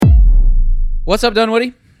What's up,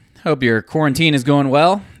 Dunwoody? Hope your quarantine is going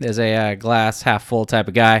well. As a glass half full type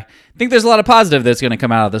of guy, I think there's a lot of positive that's going to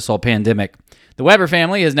come out of this whole pandemic. The Weber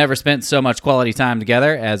family has never spent so much quality time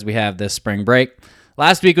together as we have this spring break.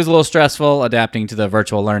 Last week was a little stressful, adapting to the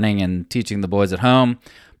virtual learning and teaching the boys at home.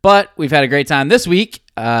 But we've had a great time this week,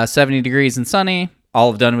 70 degrees and sunny. All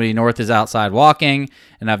of Dunwoody North is outside walking,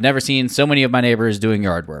 and I've never seen so many of my neighbors doing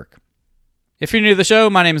yard work. If you're new to the show,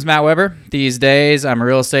 my name is Matt Weber. These days, I'm a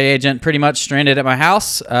real estate agent pretty much stranded at my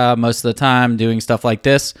house, most of the time doing stuff like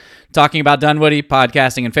this, talking about Dunwoody,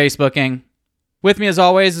 podcasting, and Facebooking. With me, as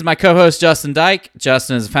always, is my co-host, Justin Dyke.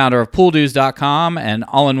 Justin is the founder of PoolDues.com, an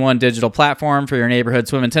all-in-one digital platform for your neighborhood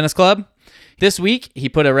swim and tennis club. This week, he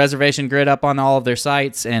put a reservation grid up on all of their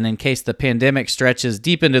sites, and in case the pandemic stretches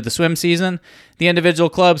deep into the swim season, the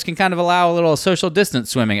individual clubs can kind of allow a little social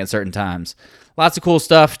distance swimming at certain times. Lots of cool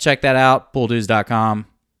stuff. Check that out, PoolDues.com.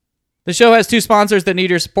 The show has two sponsors that need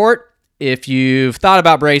your support. If you've thought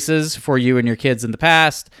about braces for you and your kids in the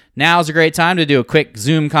past, now's a great time to do a quick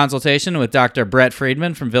Zoom consultation with Dr. Brett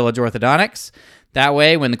Friedman from Village Orthodontics. That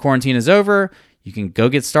way, when the quarantine is over, you can go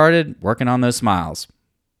get started working on those smiles.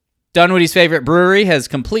 Dunwoody's favorite brewery has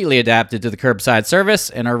completely adapted to the curbside service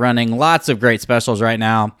and are running lots of great specials right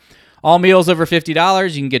now. All meals over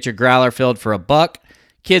 $50, you can get your growler filled for $1.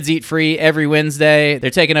 Kids eat free every Wednesday.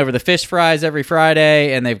 They're taking over the fish fries every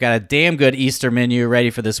Friday, and they've got a damn good Easter menu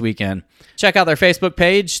ready for this weekend. Check out their Facebook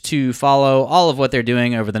page to follow all of what they're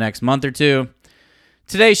doing over the next month or two.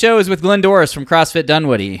 Today's show is with Glenn Doris from CrossFit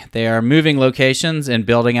Dunwoody. They are moving locations and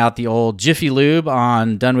building out the old Jiffy Lube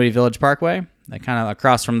on Dunwoody Village Parkway. They're kind of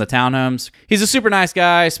across from the townhomes. He's a super nice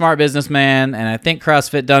guy, smart businessman, and I think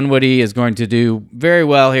CrossFit Dunwoody is going to do very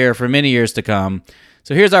well here for many years to come.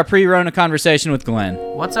 So here's our pre-Rona conversation with Glenn.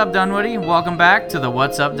 What's up, Dunwoody? Welcome back to the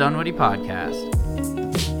What's Up, Dunwoody podcast.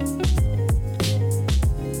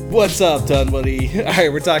 What's up, Dunwoody? All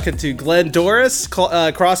right, we're talking to Glenn Doris,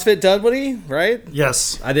 CrossFit Dunwoody, right?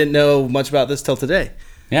 Yes. I didn't know much about this till today.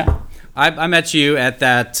 Yeah. I met you at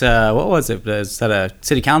that, what was it? Was that a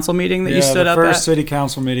city council meeting that you stood up at? the first city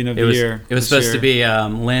council meeting of the year. It was supposed to be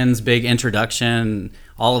Lynn's big introduction.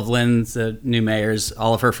 All of Lynn's new mayors,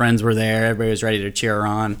 all of her friends were there. Everybody was ready to cheer her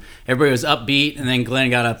on. Everybody was upbeat, and then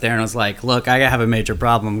Glenn got up there and was like, look, I have a major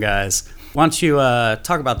problem, guys. Why don't you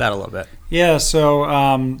talk about that a little bit? Yeah,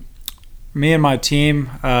 so me and my team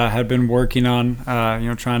had been working on,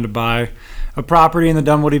 trying to buy a property in the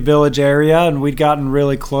Dunwoody Village area, and we'd gotten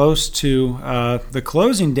really close to the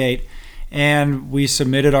closing date. And we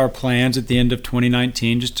submitted our plans at the end of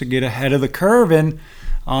 2019 just to get ahead of the curve. And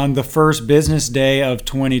on the first business day of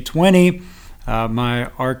 2020, my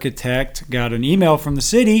architect got an email from the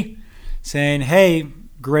city saying, hey,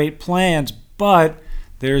 great plans, but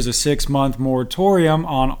there's a 6-month moratorium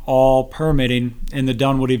on all permitting in the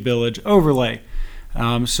Dunwoody Village overlay.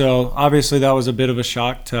 So obviously that was a bit of a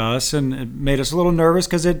shock to us, and it made us a little nervous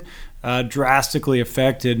because it drastically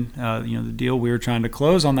affected the deal we were trying to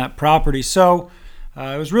close on that property. So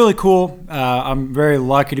it was really cool. I'm very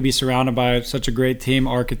lucky to be surrounded by such a great team,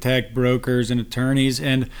 architect, brokers, and attorneys,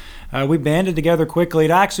 and we banded together quickly.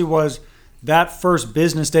 It actually was that first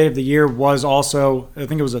business day of the year was also, I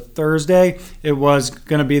think it was a Thursday. It was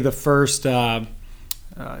going to be the first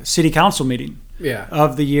city council meeting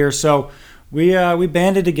of the year. So we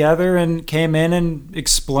banded together and came in and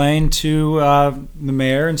explained to the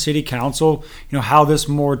mayor and city council, how this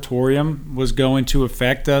moratorium was going to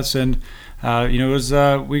affect us. And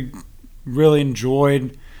we really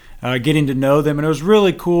enjoyed getting to know them, and it was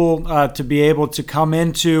really cool to be able to come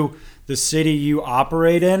into the city you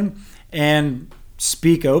operate in and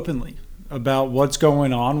speak openly about what's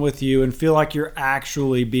going on with you and feel like you're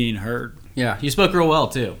actually being heard. Yeah, you spoke real well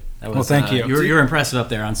too. Well, thank you. You were impressive up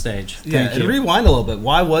there on stage. Yeah, and rewind a little bit.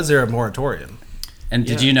 Why was there a moratorium? And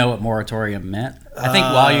did you know what moratorium meant? I think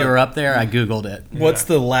while you were up there, I Googled it. What's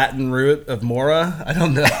the Latin root of mora? I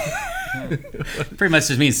don't know. Pretty much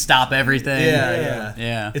just means stop everything.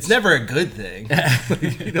 Yeah. It's never a good thing.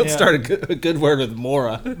 You don't start a good word with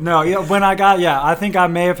mora. No, I think I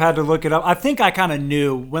may have had to look it up. I think I kind of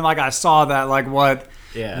knew when I saw that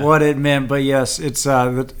what it meant. But yes, it's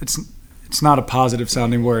not a positive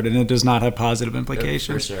sounding word, and it does not have positive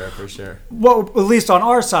implications. For sure. Well, at least on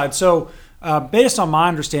our side. So based on my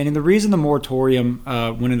understanding, the reason the moratorium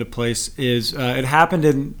went into place is it happened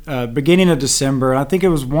in beginning of December. I think it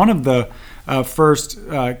was one of the first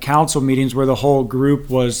council meetings where the whole group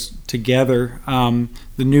was together, the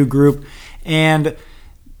new group. And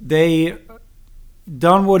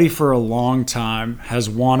Dunwoody for a long time has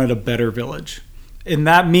wanted a better village. And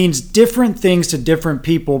that means different things to different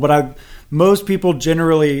people, but most people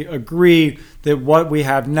generally agree that what we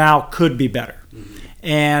have now could be better.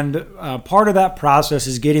 And part of that process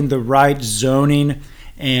is getting the right zoning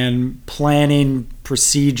and planning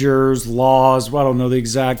procedures, laws, I don't know the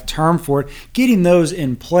exact term for it, getting those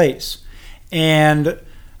in place. And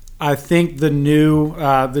I think the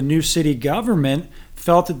new city government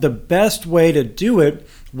felt that the best way to do it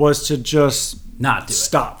was to just not do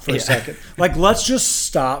stop for a second. Like, let's just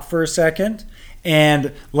stop for a second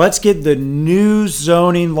and let's get the new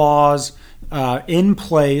zoning laws in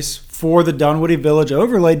place for the Dunwoody Village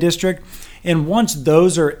Overlay District. And once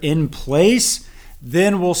those are in place,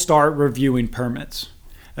 then we'll start reviewing permits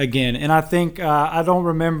again. And I think, I don't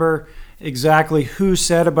remember exactly who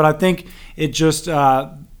said it, but I think it just,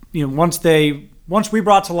 once we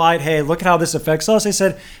brought to light, hey, look at how this affects us, they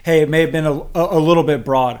said, hey, it may have been a little bit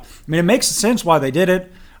broad. I mean, it makes sense why they did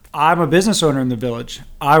it. I'm a business owner in the village.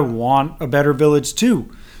 I want a better village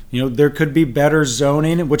too. There could be better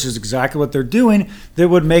zoning, which is exactly what they're doing, that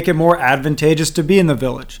would make it more advantageous to be in the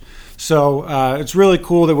village. So it's really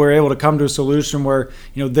cool that we're able to come to a solution where,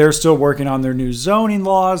 they're still working on their new zoning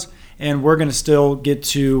laws, and we're going to still get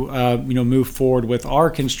to, move forward with our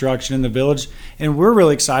construction in the village. And we're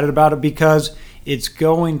really excited about it because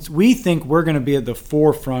we think we're going to be at the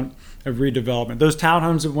forefront of redevelopment. Those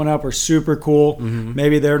townhomes that went up are super cool. Mm-hmm.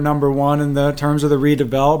 Maybe they're number one in the terms of the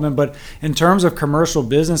redevelopment, but in terms of commercial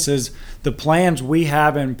businesses, the plans we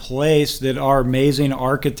have in place that our amazing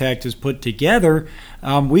architect has put together,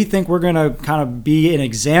 we think we're going to kind of be an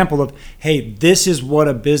example of, hey, this is what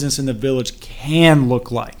a business in the village can look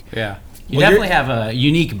like. Yeah. You definitely have a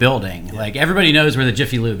unique building. Yeah. Like, everybody knows where the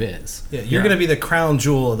Jiffy Lube is. Yeah, you're going to be the crown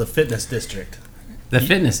jewel of the fitness district. The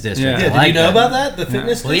fitness district. Yeah, did you know about that? The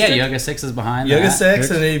fitness district? Well, yeah, Yoga 6 is behind Yoga 6,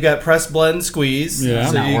 and then you've got Press Blend Squeeze. Yeah.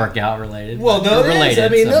 It's not workout related. Well, no, it is. I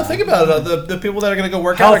mean, no, think about it. The people that are going to go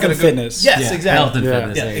work out are going to go... fitness. Yes, exactly. Health and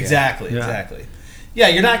fitness. Yeah, exactly. Yeah,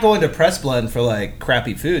 you're not going to Press Blend for, like,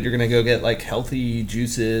 crappy food. You're going to go get, like, healthy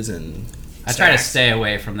juices and I try to stay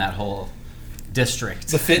away from that whole district.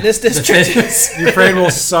 The fitness district. Your brain will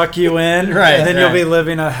suck you in, right? And then you'll be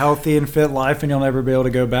living a healthy and fit life, and you'll never be able to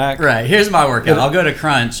go back. Right. Here's my workout. I'll go to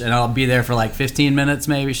Crunch, and I'll be there for like 15 minutes,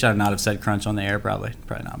 maybe. Should I not have said Crunch on the air? Probably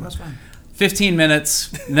not. That's fine. 15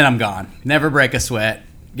 minutes, and then I'm gone. Never break a sweat.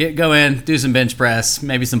 Go in, do some bench press,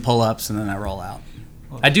 maybe some pull-ups, and then I roll out.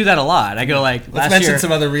 I do that a lot. I go like Let's mention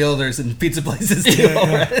some other realtors and pizza places too.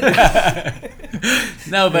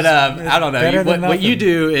 No, but I don't know. What you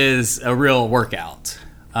do is a real workout.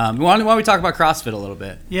 Why don't we talk about CrossFit a little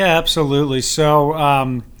bit? Yeah, absolutely. So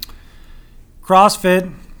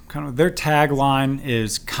CrossFit, kind of their tagline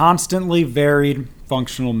is constantly varied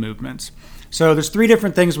functional movements. So there's 3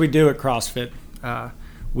 different things we do at CrossFit.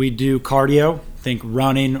 We do cardio, think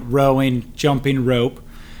running, rowing, jumping rope,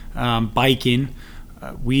 biking.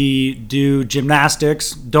 We do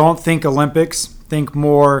gymnastics. Don't think Olympics. Think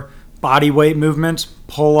more body weight movements,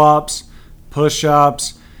 pull-ups,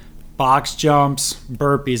 push-ups, box jumps,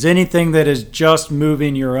 burpees, anything that is just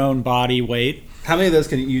moving your own body weight. How many of those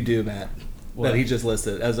can you do, Matt? That he just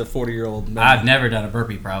listed as a 40-year-old man? I've never done a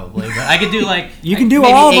burpee probably, but I could do like you can do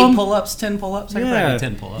all of them. 8 pull-ups, 10 pull-ups. I could probably do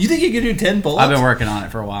 10 pull-ups. You think you can do 10 pull-ups? I've been working on it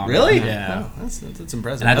for a while. Really? Yeah. Oh, that's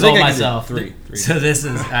impressive. And I told myself 3. So this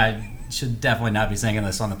is I should definitely not be saying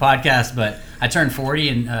this on the podcast, but I turned 40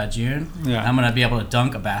 in June. Yeah. I'm gonna be able to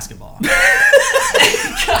dunk a basketball.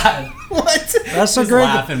 God, what? That's so great.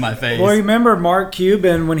 Laugh in my face. Well, remember Mark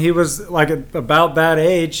Cuban when he was like about that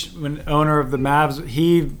age, when owner of the Mavs,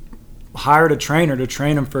 he hired a trainer to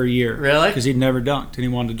train him for a year. Really? Because he'd never dunked, and he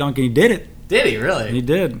wanted to dunk, and he did it. Did he really? And he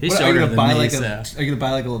did. He's shorter than me. Are you gonna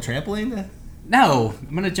buy like a little trampoline? No,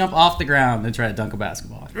 I'm gonna jump off the ground and try to dunk a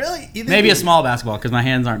basketball. Really? Maybe a small basketball because my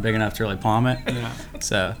hands aren't big enough to really palm it. Yeah.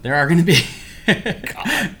 So there are gonna be.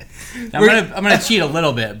 I'm gonna cheat a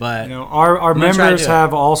little bit, but our members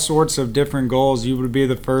have all sorts of different goals. You would be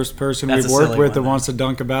the first person we've worked with that wants to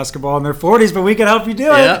dunk a basketball in their 40s, but we can help you do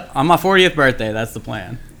it. Yeah, on my 40th birthday, that's the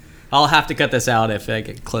plan. I'll have to cut this out if I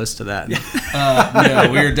get close to that. No,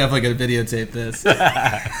 we're definitely going to videotape this.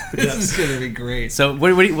 This is going to be great. So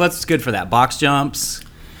what's good for that? Box jumps?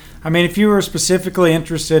 I mean, if you were specifically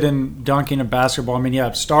interested in dunking a basketball, I mean,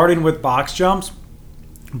 yeah, starting with box jumps,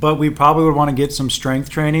 but we probably would want to get some strength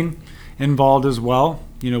training involved as well.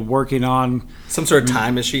 Working on... Some sort of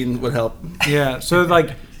time machine would help. Yeah, so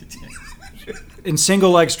like in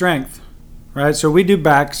single leg strength. Right, so we do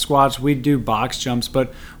back squats, we do box jumps,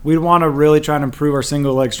 but we want to really try and improve our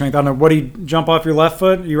single leg strength. I don't know, what do you jump off your left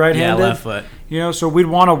foot? You right-handed? Yeah, left foot. So we'd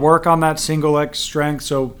want to work on that single leg strength.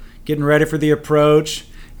 So getting ready for the approach,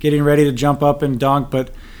 getting ready to jump up and dunk. But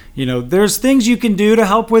there's things you can do to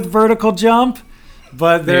help with vertical jump,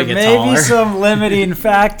 but there Maybe get may be taller. some limiting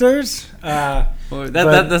factors. Well,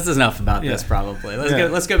 that's enough about this, probably.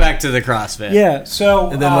 Let's go back to the CrossFit. Yeah, so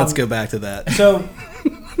And then let's go back to that. So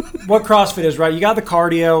what CrossFit is, right? You got the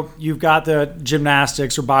cardio, you've got the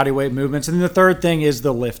gymnastics or body weight movements, and then the third thing is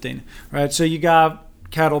the lifting, right? So you got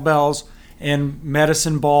kettlebells and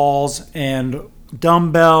medicine balls and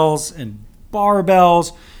dumbbells and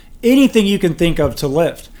barbells, anything you can think of to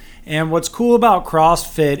lift. And what's cool about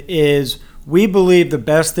CrossFit is we believe the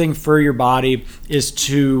best thing for your body is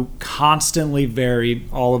to constantly vary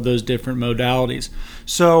all of those different modalities.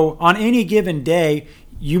 So on any given day,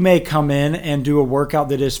 you may come in and do a workout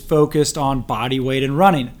that is focused on body weight and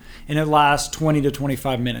running, and it lasts 20 to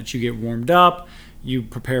 25 minutes. You get warmed up, you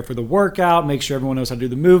prepare for the workout, make sure everyone knows how to do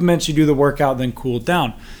the movements, you do the workout, then cool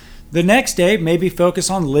down. The next day, maybe focus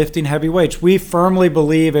on lifting heavy weights. We firmly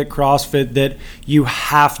believe at CrossFit that you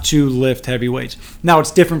have to lift heavy weights. Now,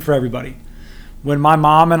 it's different for everybody. When my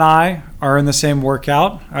mom and I are in the same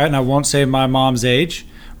workout, all right, and I won't say my mom's age,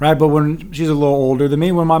 right, but when she's a little older than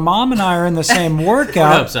me, when my mom and I are in the same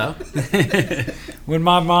workout, I hope so. when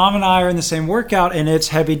my mom and I are in the same workout and it's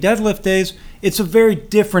heavy deadlift days, it's a very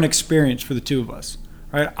different experience for the two of us.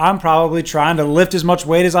 Right, I'm probably trying to lift as much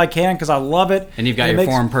weight as I can because I love it. And you've got your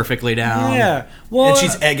form perfectly down. Yeah. Well, And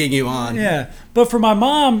she's egging you on. yeah. But for my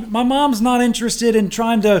mom's not interested in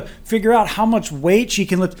trying to figure out how much weight she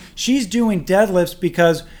can lift. She's doing deadlifts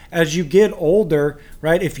because as you get older,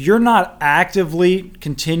 right, if you're not actively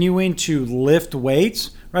continuing to lift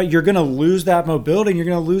weights, right, you're going to lose that mobility and you're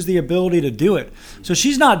going to lose the ability to do it. So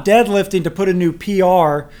she's not deadlifting to put a new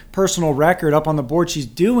PR, personal record, up on the board. She's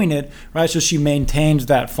doing it, right, so she maintains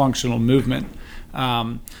that functional movement.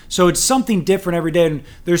 So it's something different every day. And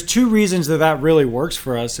there's two reasons that really works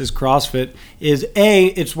for us as CrossFit is A,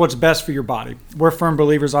 it's what's best for your body. We're firm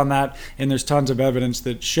believers on that, and there's tons of evidence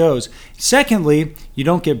that shows. Secondly, you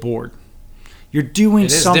don't get bored. You're doing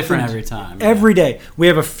something different every time. Every day. We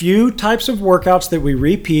have a few types of workouts that we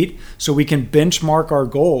repeat so we can benchmark our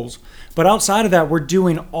goals. But outside of that, we're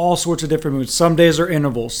doing all sorts of different movements. Some days are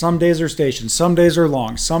intervals, some days are stations, some days are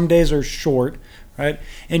long, some days are short, right?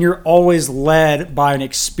 And you're always led by an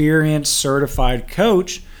experienced, certified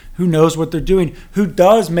coach who knows what they're doing, who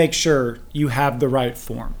does make sure you have the right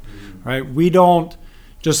form, right? We don't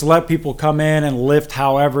just let people come in and lift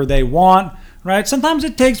however they want. Right? Sometimes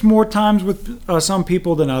it takes more times with some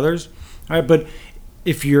people than others, right? But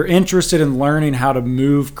if you're interested in learning how to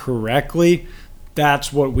move correctly,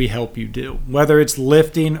 that's what we help you do, whether it's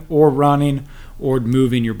lifting or running or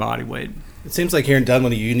moving your body weight. It seems like here in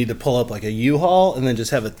Dunwoody, you need to pull up like a U-Haul and then just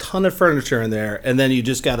have a ton of furniture in there, and then you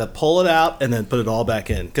just got to pull it out and then put it all back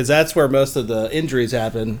in, because that's where most of the injuries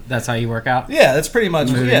happen. That's how you work out? Yeah, that's pretty much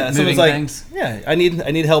moving Someone's like, things? yeah, I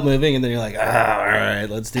need help moving, and then you're like, all right,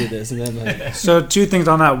 let's do this, and then So two things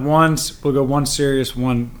on that. We'll go one serious,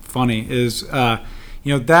 one funny. Is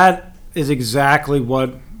that is exactly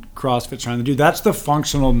what CrossFit's trying to do. That's the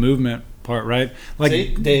functional movement part, right? Like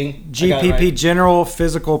See? Ding. GPP, right. General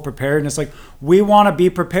Physical Preparedness. Like we want to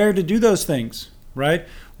be prepared to do those things, right?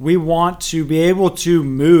 We want to be able to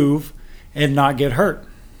move and not get hurt.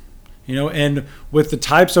 And with the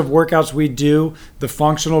types of workouts we do, the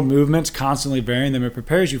functional movements constantly varying them, it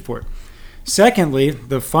prepares you for it. Secondly,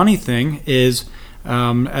 the funny thing is,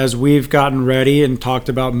 as we've gotten ready and talked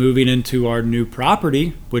about moving into our new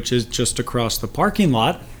property, which is just across the parking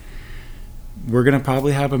lot, we're going to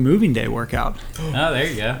probably have a moving day workout. Oh, there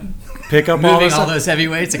you go. Pick up moving all those heavy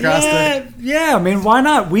weights across the... Yeah, I mean, why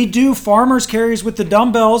not? We do farmers carries with the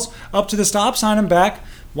dumbbells up to the stop sign and back.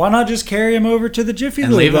 Why not just carry them over to the Jiffy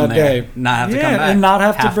Lube that day? Not have to come back. And not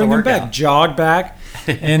have to bring them back. Jog back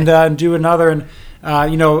and do another. And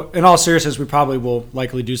in all seriousness, we probably will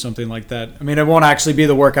likely do something like that. I mean, it won't actually be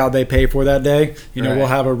the workout they pay for that day. Right. We'll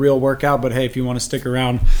have a real workout, but hey, if you want to stick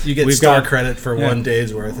around, you get star credit for 1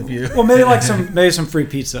 day's worth of you. Well, maybe some free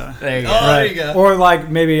pizza. There you go. There you go. Or like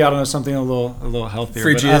maybe, I don't know, something a little healthier.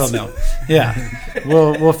 Free but juice. I don't know. Yeah,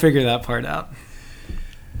 we'll figure that part out.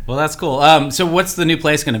 Well, that's cool. So what's the new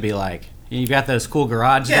place going to be like? You've got those cool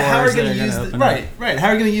garage doors. How are you going to use open right? How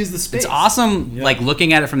are you going to use the space? It's awesome, like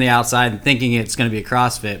looking at it from the outside and thinking it's going to be a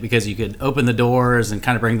CrossFit, because you could open the doors and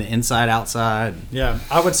kind of bring the inside outside. Yeah,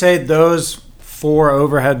 I would say those 4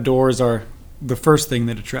 overhead doors are the first thing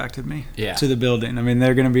that attracted me to the building. I mean,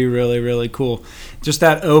 they're going to be really, really cool. Just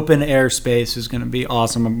that open air space is going to be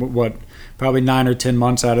awesome. What probably 9 or 10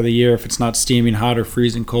 months out of the year if it's not steaming hot or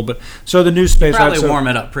freezing cold. But so the new space, Probably right, so, warm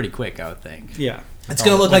it up pretty quick, I would think. Yeah. It's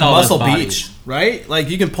going to look With like all those Muscle bodies. Beach, right? Like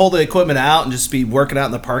you can pull the equipment out and just be working out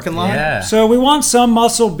in the parking lot. Yeah. So we want some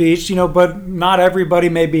Muscle Beach, but not everybody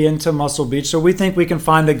may be into Muscle Beach. So we think we can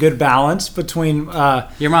find a good balance between.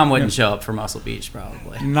 Your mom wouldn't show up for Muscle Beach,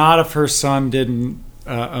 probably. Not if her son didn't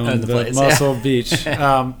own the the place, Muscle Beach,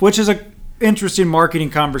 which is a interesting marketing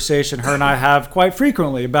conversation her and I have quite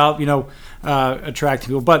frequently about attracting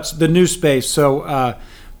people. But the new space, so.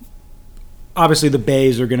 Obviously, the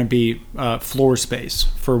bays are going to be floor space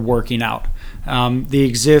for working out. The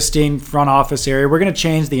existing front office area, we're going to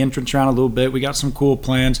change the entrance around a little bit. We got some cool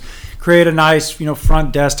plans. Create a nice,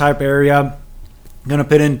 front desk type area. Going to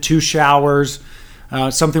put in 2 showers,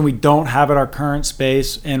 something we don't have at our current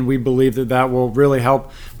space, and we believe that will really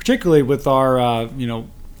help, particularly with our, kind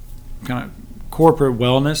of corporate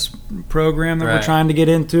wellness program that we're trying to get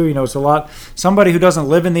into. It's a lot. Somebody who doesn't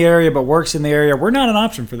live in the area but works in the area, we're not an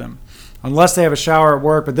option for them. Unless they have a shower at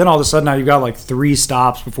work, but then all of a sudden now you've got like 3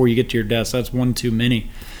 stops before you get to your desk. That's one too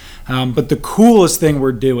many. But the coolest thing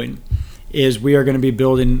we're doing is we are going to be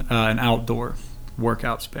building an outdoor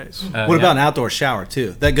workout space. What about an outdoor shower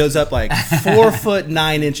too? That goes up like 4 foot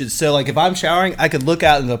 9 inches. So like if I'm showering, I could look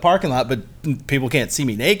out in the parking lot, but people can't see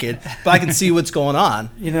me naked, but I can see what's going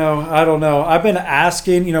on. I don't know. I've been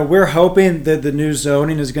asking. We're hoping that the new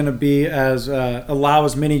zoning is going to be allow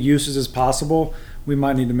as many uses as possible. We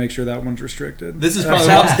might need to make sure that one's restricted. This is that probably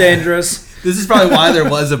sounds dangerous. This is probably why there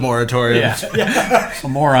was a moratorium. A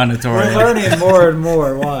moratorium. We're learning more and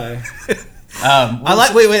more. Why?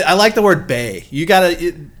 I like the word bay. You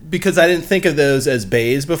gotta because I didn't think of those as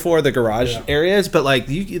bays before, the garage areas, but like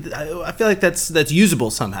I feel like that's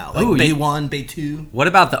usable somehow. Like bay 1, bay 2. What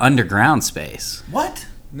about the underground space? What?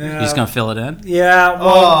 No. You're just going to fill it in? Yeah.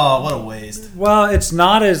 Well, what a waste. Well,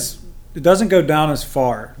 it doesn't go down as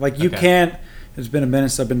far. Like you can't. It's been a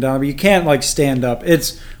minute since I've been down, but you can't like stand up.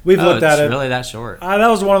 We've looked at it. It's really that short. That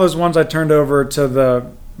was one of those ones I turned over to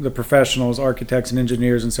the professionals, architects and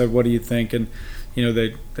engineers, and said, "What do you think?" And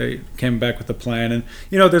they came back with a plan. And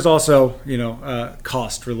there's also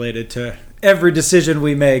cost related to every decision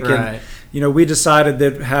we make. Right. And we decided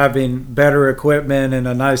that having better equipment and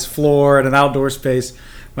a nice floor and an outdoor space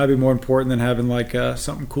might be more important than having like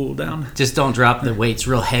something cool down. Just don't drop the weights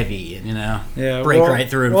real heavy and break right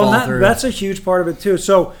through and fall through. That's a huge part of it too.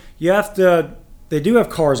 So you have to. They do have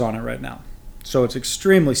cars on it right now, so it's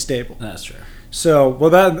extremely stable. That's true. So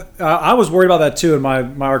I was worried about that too, and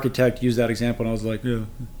my architect used that example, and I was like, yeah.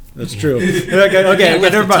 That's true. Okay,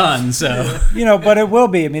 lift a ton, so but it will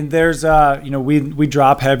be. I mean, there's we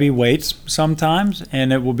drop heavy weights sometimes,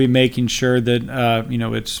 and it will be making sure that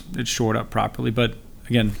it's shored up properly. But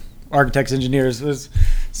again, architects, engineers,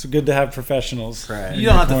 it's good to have professionals. Right. You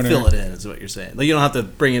don't have to fill it in, is what you're saying. Like you don't have to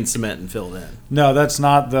bring in cement and fill it in. No, that's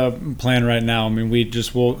not the plan right now. I mean,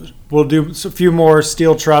 we'll do a few more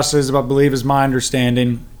steel trusses, I believe is my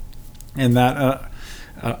understanding, and that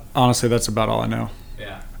honestly, that's about all I know.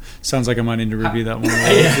 Yeah. Sounds like I might need to review that one.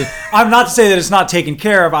 I'm not to say that it's not taken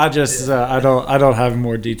care of. I just I don't have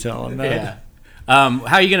more detail on that. Yeah.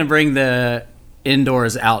 How are you going to bring the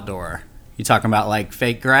indoors outdoor? You talking about like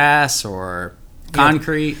fake grass or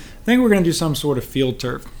concrete? I think we're going to do some sort of field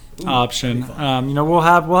turf option. We'll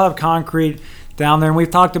have concrete down there, and we've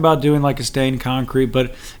talked about doing like a stained concrete.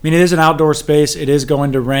 But I mean, it is an outdoor space. It is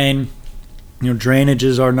going to rain. Drainage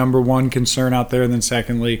is our number one concern out there, and then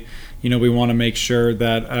secondly, we want to make sure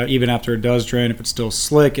that even after it does drain, if it's still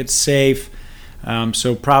slick, it's safe.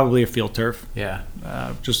 So probably a field turf. Yeah.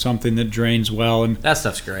 Just something that drains well. And that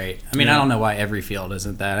stuff's great. I mean, I don't know why every field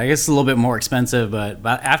isn't that. I guess it's a little bit more expensive, but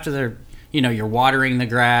after you're watering the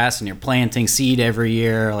grass and you're planting seed every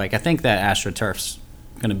year, like I think that AstroTurf's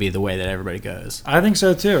going to be the way that everybody goes. I think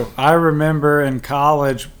so too. I remember in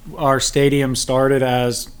college, our stadium started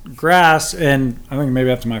as grass, and I think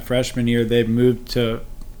maybe after my freshman year, they moved to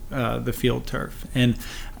the field turf. And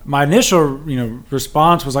my initial,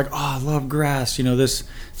 response was like, "Oh, I love grass. It's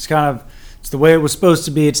the way it was supposed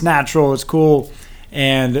to be. It's natural. It's cool."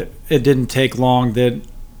 And it didn't take long that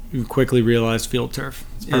you quickly realized field turf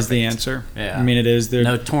is the answer. Yeah. I mean, it is.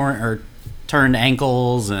 No turned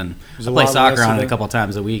ankles, and I play soccer on it a couple of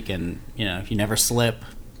times a week, and if you never slip,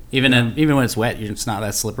 even when it's wet, it's not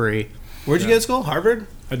that slippery. Where'd you go to school? Harvard?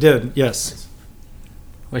 I did. Yes.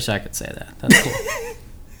 Wish I could say that. That's cool.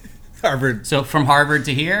 Harvard. So from Harvard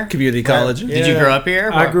to here? Community college. Did you grow up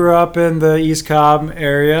here? I grew up in the East Cobb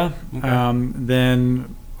area, Okay.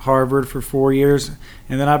 then Harvard for 4 years,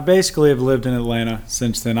 and then I basically have lived in Atlanta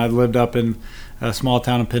since then. I lived up in a small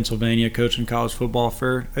town in Pennsylvania coaching college football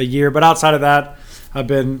for a year, but outside of that, I've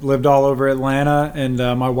lived all over Atlanta, and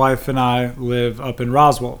my wife and I live up in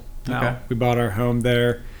Roswell now. Okay. We bought our home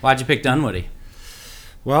there. Why'd you pick Dunwoody?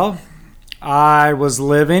 Well, I was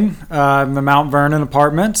living in the Mount Vernon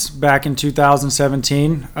apartments back in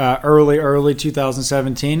 2017, early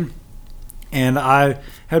 2017. And I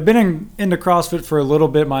had been into CrossFit for a little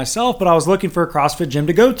bit myself, but I was looking for a CrossFit gym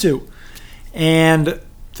to go to. And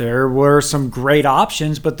there were some great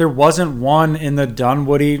options, but there wasn't one in the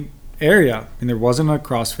Dunwoody area. And there wasn't a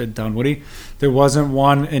CrossFit Dunwoody. There wasn't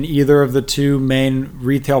one in either of the two main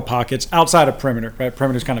retail pockets outside of Perimeter, right?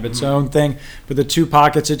 Perimeter's kind of its own thing. But the two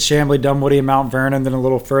pockets at Chamblee, Dunwoody, and Mount Vernon, then a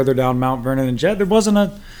little further down Mount Vernon and Jet, there wasn't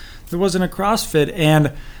a CrossFit.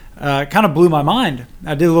 And kind of blew my mind.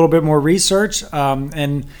 I did a little bit more research,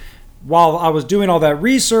 and while I was doing all that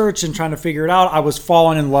research and trying to figure it out, I was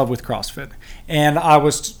falling in love with CrossFit. And I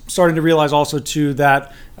was starting to realize also too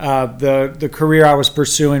that the career I was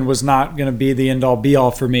pursuing was not going to be the end all be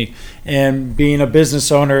all for me. And being a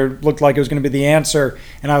business owner looked like it was going to be the answer.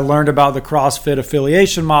 And I learned about the CrossFit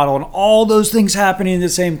affiliation model and all those things happening at the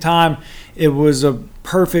same time. It was a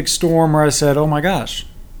perfect storm where I said, oh my gosh,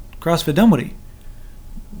 CrossFit Dunwoody.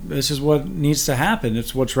 This is what needs to happen.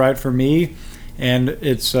 It's what's right for me. And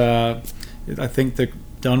it's, I think the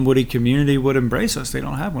Dunwoody community would embrace us. They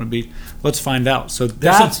don't have one. Let's find out. So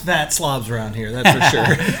there's some fat slobs around here, that's for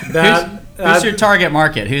sure. Who's your target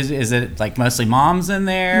market? Is it like mostly moms in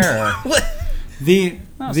there? Or? What? I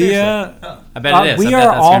bet it is. We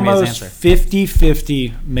are almost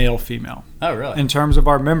 50-50 male-female. Oh, really? In terms of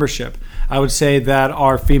our membership. I would say that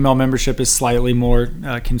our female membership is slightly more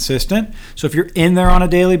consistent. So if you're in there on a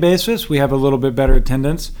daily basis, we have a little bit better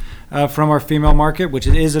attendance from our female market, which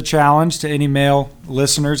is a challenge to any male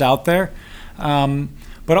listeners out there.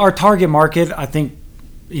 But our target market, I think,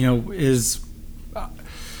 is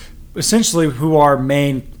essentially who our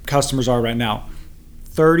main customers are right now.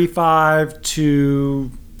 35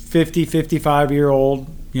 to 50, 55-year-old,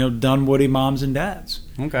 Dunwoody moms and dads.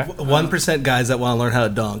 Okay. 1% guys that want to learn how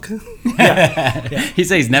to dunk. Yeah. He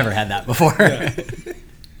says he's never had that before. Yeah.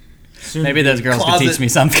 Maybe those girls could teach me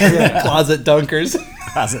something. Yeah. Closet dunkers.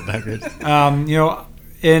 Closet dunkers.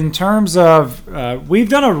 In terms of, we've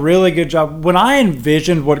done a really good job. When I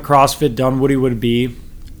envisioned what CrossFit Dunwoody would be,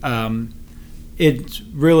 it's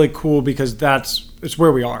really cool because it's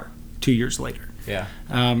where we are 2 years later. Yeah.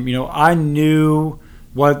 I knew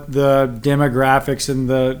what the demographics and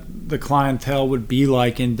the clientele would be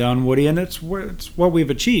like in Dunwoody, and it's what we've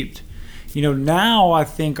achieved. Now I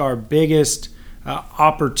think our biggest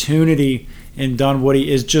opportunity in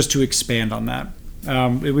Dunwoody is just to expand on that.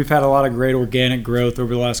 We've had a lot of great organic growth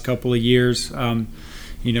over the last couple of years.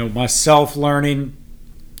 Myself learning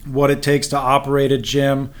what it takes to operate a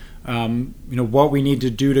gym, what we need to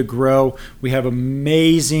do to grow. We have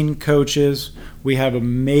amazing coaches. We have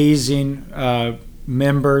amazing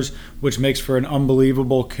members, which makes for an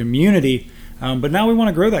unbelievable community. But now we want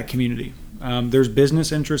to grow that community. There's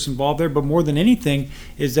business interests involved there, but more than anything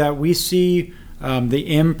is that we see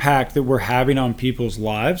the impact that we're having on people's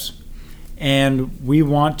lives, and we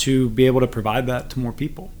want to be able to provide that to more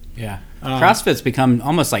people. Yeah. CrossFit's become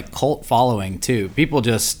almost like cult following too. People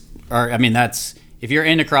just are, that's, if you're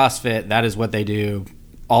into CrossFit, that is what they do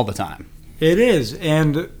all the time. It is.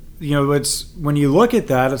 And, it's, when you look at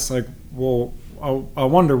that, it's like, well, I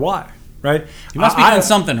wonder why, right? You must be doing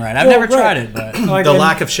something right. I've never tried it, but the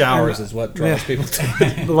lack of showers is what draws people to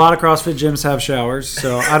it. A lot of CrossFit gyms have showers,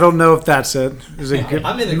 so I don't know if that's it. Is it good?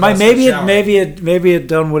 I'm in the CrossFit shower. Maybe it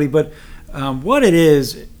Dunwoody, but what it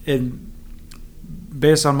is,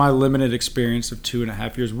 based on my limited experience of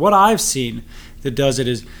 2.5 years, what I've seen that does it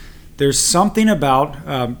is there's something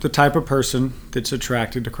about the type of person that's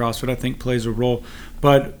attracted to CrossFit, I think, plays a role.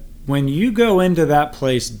 But when you go into that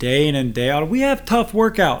place day in and day out, we have tough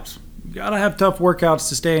workouts. You got to have tough workouts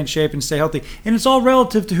to stay in shape and stay healthy. And it's all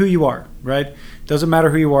relative to who you are, right? Doesn't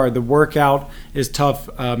matter who you are. The workout is tough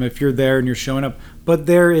if you're there and you're showing up. But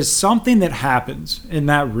there is something that happens in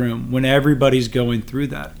that room when everybody's going through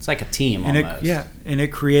that. It's like a team almost. And it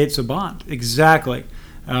creates a bond. Exactly.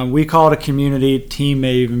 We call it a community. Team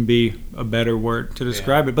may even be a better word to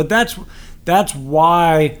describe it. But that's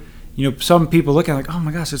why some people look at it like, oh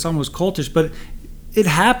my gosh, it's almost cultish. But it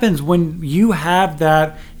happens when you have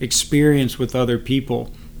that experience with other people.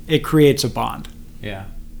 It creates a bond. Yeah.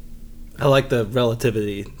 I like the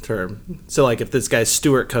relativity term. So, like, if this guy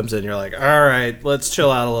Stuart comes in, you're like, all right, let's chill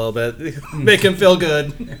out a little bit. Make him feel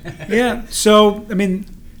good. Yeah. So,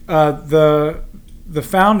 the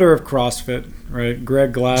founder of CrossFit, right,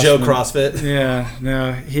 Greg Glassman. Joe CrossFit. Yeah.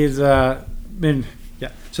 No, he's So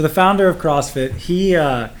the founder of CrossFit,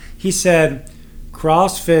 he said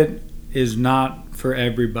CrossFit is not for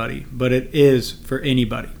everybody, but it is for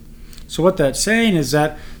anybody. So what that's saying is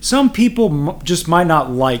that some people just might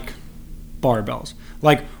not like barbells.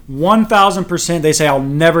 Like 1,000%, they say, I'll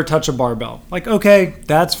never touch a barbell. Like, okay,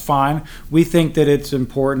 that's fine. We think that it's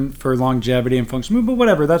important for longevity and function, but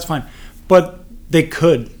whatever, that's fine. But they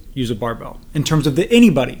could use a barbell in terms of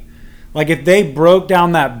anybody. Like if they broke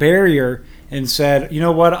down that barrier and said, you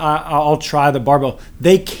know what, I'll try the barbell,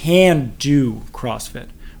 they can do CrossFit,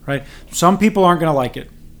 right? Some people aren't going to like it.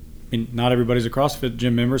 I mean, not everybody's a CrossFit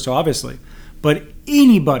gym member, so obviously. But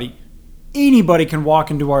anybody can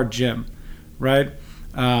walk into our gym, right?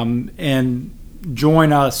 And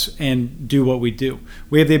join us and do what we do.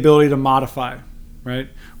 We have the ability to modify, right?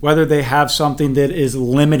 Whether they have something that is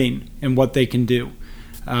limiting in what they can do,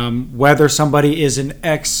 whether somebody is an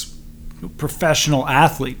ex-professional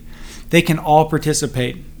athlete, they can all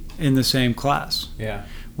participate in the same class. Yeah.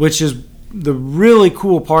 Which is the really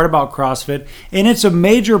cool part about CrossFit, and it's a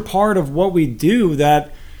major part of what we do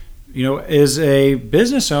that, you know, as a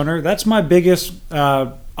business owner, that's my biggest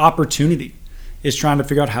opportunity, is trying to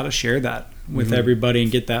figure out how to share that with everybody and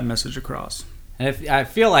get that message across. And I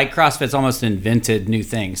feel like CrossFit's almost invented new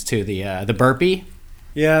things too. The burpee.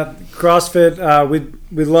 Yeah, CrossFit,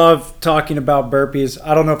 we love talking about burpees.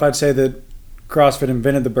 I don't know if I'd say that CrossFit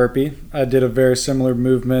invented the burpee. I did a very similar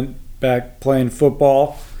movement back playing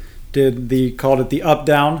football. Called it the up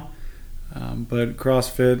down, but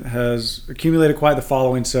CrossFit has accumulated quite the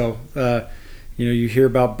following. So, you hear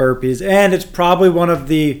about burpees, and it's probably one of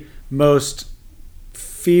the most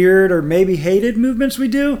feared or maybe hated movements we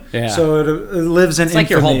do. Yeah. So it lives in It's like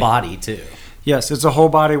infamy. your whole body too. Yes, it's a whole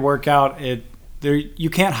body workout. You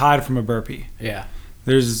can't hide from a burpee. Yeah.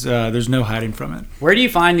 There's no hiding from it. Where do you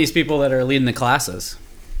find these people that are leading the classes?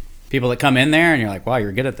 People that come in there and you're like, wow,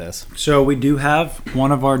 you're good at this. So we do have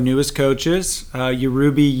one of our newest coaches,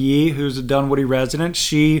 Yerubi Yi, who's a Dunwoody resident.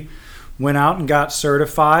 She went out and got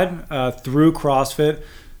certified through CrossFit.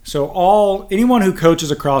 So anyone who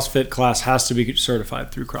coaches a CrossFit class has to be certified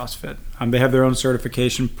through CrossFit. They have their own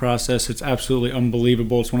certification process. It's absolutely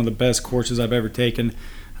unbelievable. It's one of the best courses I've ever taken.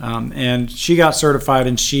 And she got certified,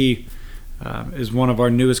 and she is one of our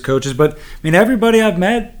newest coaches. But I mean, everybody I've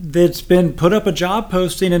met that's been put up a job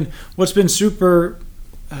posting, and what's been super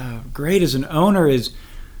great as an owner is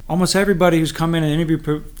almost everybody who's come in and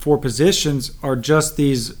interviewed for positions are just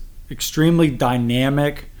these extremely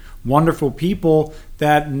dynamic, wonderful people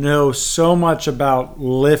that know so much about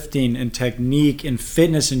lifting and technique and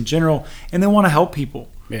fitness in general, and they want to help people.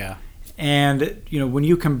 Yeah. And, when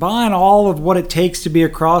you combine all of what it takes to be a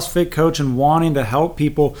CrossFit coach and wanting to help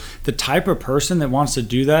people, the type of person that wants to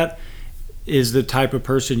do that is the type of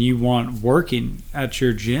person you want working at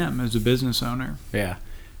your gym as a business owner. Yeah.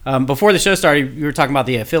 Before the show started, you were talking about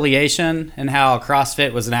the affiliation and how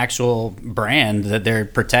CrossFit was an actual brand that they're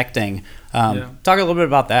protecting. Talk a little bit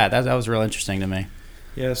about that. That was real interesting to me.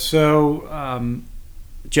 Yeah, so...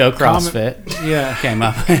 Joe CrossFit came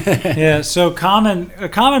up. Yeah, so a common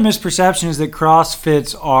misperception is that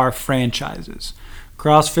CrossFits are franchises.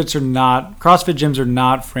 CrossFit gyms are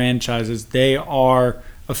not franchises. They are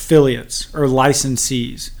affiliates or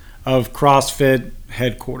licensees of CrossFit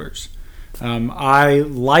headquarters. I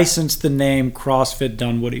licensed the name CrossFit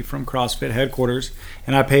Dunwoody from CrossFit headquarters,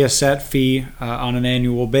 and I pay a set fee on an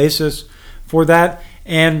annual basis for that.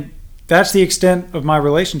 And that's the extent of my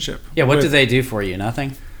relationship. Yeah, what do they do for you?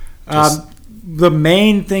 Nothing? The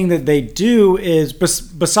main thing that they do is,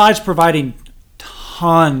 besides providing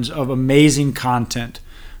tons of amazing content,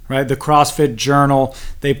 right? The CrossFit Journal,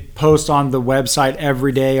 they post on the website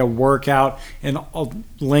every day a workout and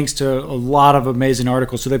links to a lot of amazing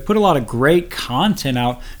articles. So they put a lot of great content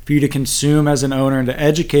out for you to consume as an owner and to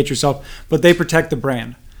educate yourself, but they protect the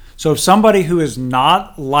brand. So if somebody who is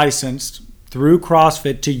not licensed through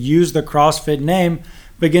CrossFit to use the CrossFit name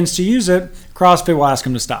begins to use it, CrossFit will ask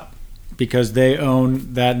them to stop because they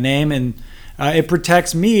own that name, and it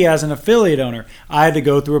protects me as an affiliate owner. I had to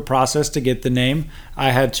go through a process to get the name.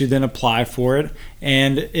 I had to then apply for it,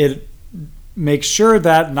 and it makes sure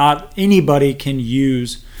that not anybody can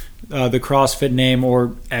use the CrossFit name or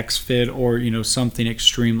XFit or something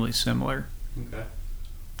extremely similar. Okay.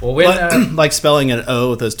 Well, like spelling an O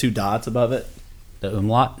with those two dots above it. The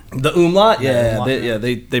umlaut? The umlaut? Yeah,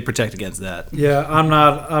 they protect against that. Yeah, I'm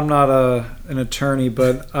not an attorney,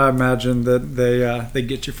 but I imagine that they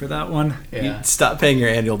get you for that one. Yeah. You stop paying your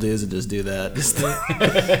annual dues and just do that.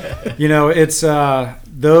 It's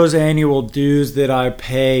those annual dues that I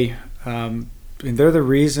pay, and they're the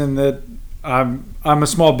reason that I'm a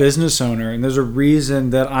small business owner, and there's a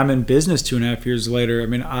reason that I'm in business 2.5 years later. I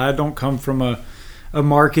mean, I don't come from a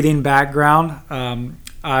marketing background.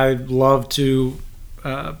 I love to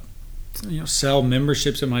sell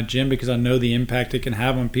memberships at my gym because I know the impact it can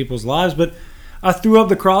have on people's lives. But I threw up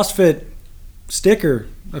the CrossFit sticker.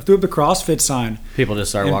 I threw up the CrossFit sign. People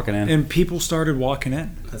just started walking in. And people started walking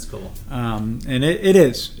in. That's cool. And it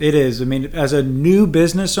is. I mean, as a new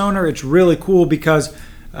business owner, it's really cool because,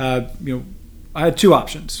 I had two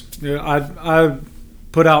options. I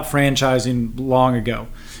put out franchising long ago.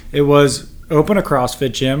 It was open a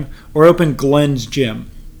CrossFit gym or open Glenn's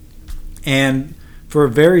gym. And for a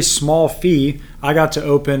very small fee, I got to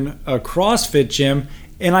open a CrossFit gym,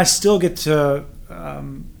 and I still get to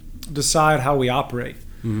decide how we operate.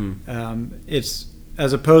 Mm-hmm. It's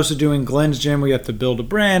as opposed to doing Glenn's gym, we have to build a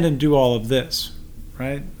brand and do all of this,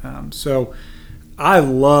 right? So I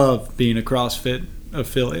love being a CrossFit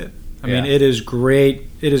affiliate. I mean, it is great.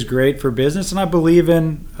 It is great for business, and I believe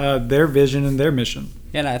in their vision and their mission.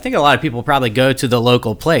 And I think a lot of people probably go to the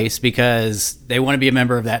local place because they want to be a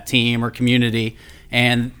member of that team or community,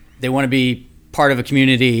 and they want to be part of a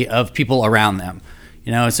community of people around them.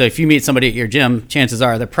 So if you meet somebody at your gym, chances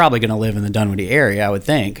are they're probably going to live in the Dunwoody area, I would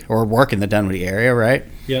think, or work in the Dunwoody area, right?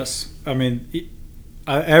 Yes. I mean,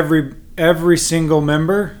 every single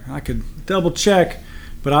member, I could double check,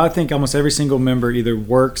 but I think almost every single member either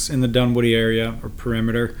works in the Dunwoody area or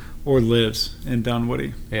perimeter or lives in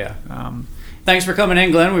Dunwoody. Yeah. Thanks for coming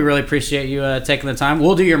in, Glenn. We really appreciate you taking the time.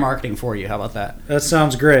 We'll do your marketing for you. How about that? That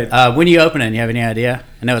sounds great. When are you opening? You have any idea?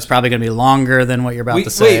 I know it's probably going to be longer than what you're about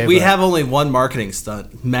to say. We have only one marketing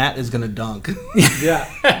stunt. Matt is going to dunk.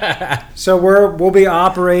 Yeah. So we'll be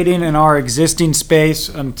operating in our existing space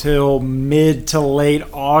until mid to late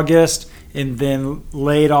August, and then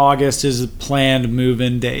late August is a planned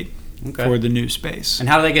move-in date. For the new space. And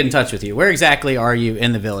how do they get in touch with you? Where exactly are you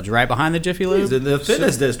in the village? Right behind the Jiffy Lube? He's in the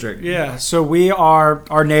fitness district. Yeah. So we are,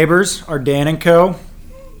 our neighbors are Dan & Co.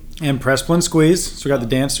 and Press Blend Squeeze. So we got the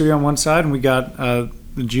dance studio on one side, and we got the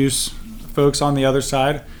juice folks on the other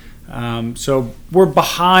side. So we're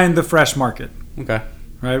behind the Fresh Market. Okay.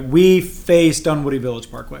 Right, we face Dunwoody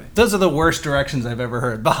Village Parkway. Those are the worst directions I've ever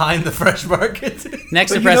heard. Behind the Fresh Market.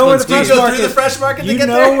 Next to Press Blend Squeeze. You go through the Fresh Market to get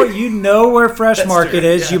there? You know where Fresh Market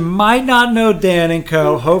is. Yeah. You might not know Dan &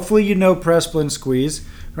 Co. Hopefully you know Press Blend Squeeze,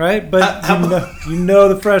 right? But you know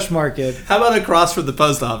the Fresh Market. How about across from the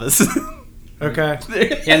post office? Okay.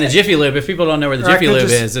 Yeah, and the Jiffy Lube, if people don't know where the Jiffy Lube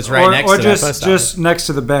is, it's right next to the post office. Or just next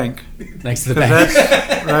to the bank. Next to the bank.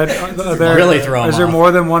 Right? Really throw them Is there off.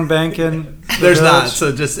 more than one bank in There's village? not.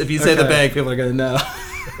 So just if you say the bank, people are going to know.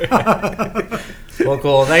 Well,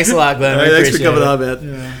 cool. Thanks a lot, Glenn. Thanks for coming on, man.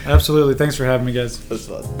 Yeah, absolutely. Thanks for having me, guys. It was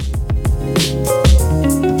fun.